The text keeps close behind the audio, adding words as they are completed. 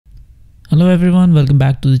Hello everyone, welcome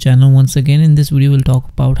back to the channel once again. In this video we'll talk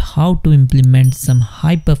about how to implement some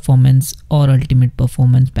high performance or ultimate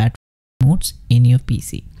performance battery modes in your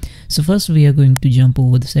PC. So first we are going to jump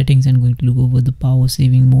over the settings and going to look over the power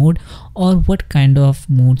saving mode, or what kind of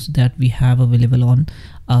modes that we have available on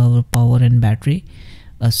our power and battery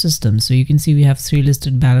system. So you can see we have three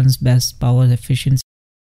listed: balance, best, power, efficiency.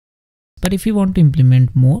 But if you want to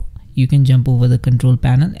implement more, you can jump over the control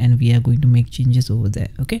panel and we are going to make changes over there.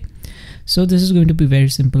 Okay, so this is going to be very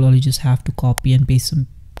simple. All you just have to copy and paste some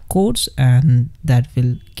codes and that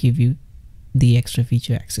will give you the extra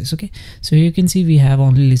feature access. Okay, so you can see we have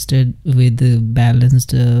only listed with the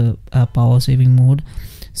balanced power saving mode.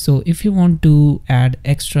 So if you want to add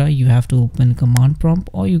extra, you have to open command prompt,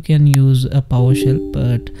 or you can use a PowerShell,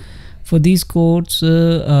 but for these codes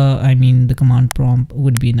I mean the command prompt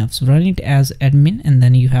would be enough. So run it as admin and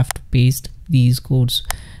then you have to paste these codes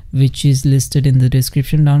which is listed in the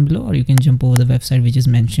description down below, or you can jump over the website which is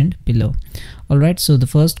mentioned below. Alright, so the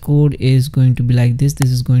first code is going to be like this. This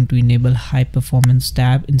is going to enable high performance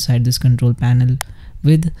tab inside this control panel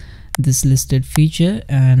with this listed feature,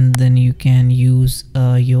 and then you can use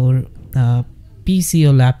your PC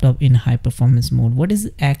or laptop in high performance mode. What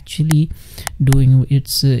is actually doing?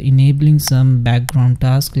 It's enabling some background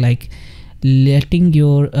task like letting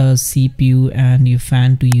your CPU and your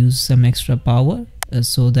fan to use some extra power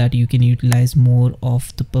so that you can utilize more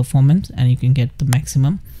of the performance and you can get the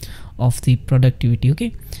maximum of the productivity.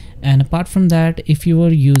 Okay, and apart from that, if you are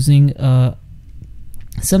using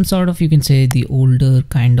some sort of, you can say, the older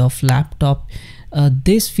kind of laptop,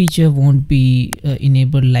 this feature won't be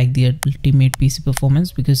enabled like the ultimate PC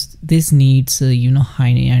performance, because this needs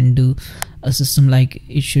high-end system, like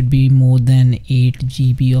it should be more than 8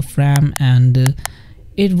 GB of RAM, and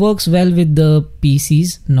it works well with the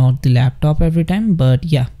PCs, not the laptop every time. But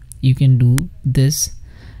yeah, you can do this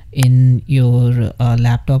in your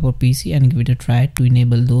laptop or PC and give it a try to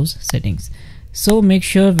enable those settings. So make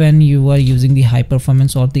sure when you are using the high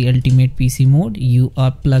performance or the ultimate PC mode, you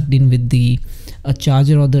are plugged in with the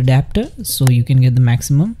charger or the adapter, so you can get the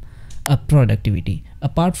maximum productivity.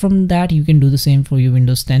 Apart from that, you can do the same for your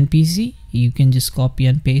Windows 10 PC. You can just copy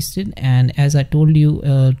and paste it, and as I told you,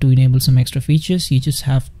 to enable some extra features, you just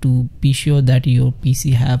have to be sure that your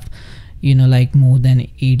PC have like more than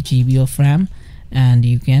 8 GB of RAM, and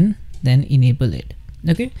you can then enable it.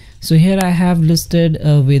 Okay, so here I have listed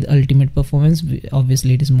with ultimate performance.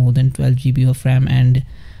 Obviously it is more than 12 GB of RAM and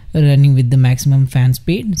running with the maximum fan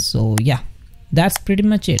speed. So yeah, that's pretty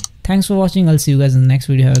much it. Thanks for watching. I'll see you guys in the next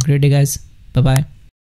video. Have a great day, guys. Bye bye.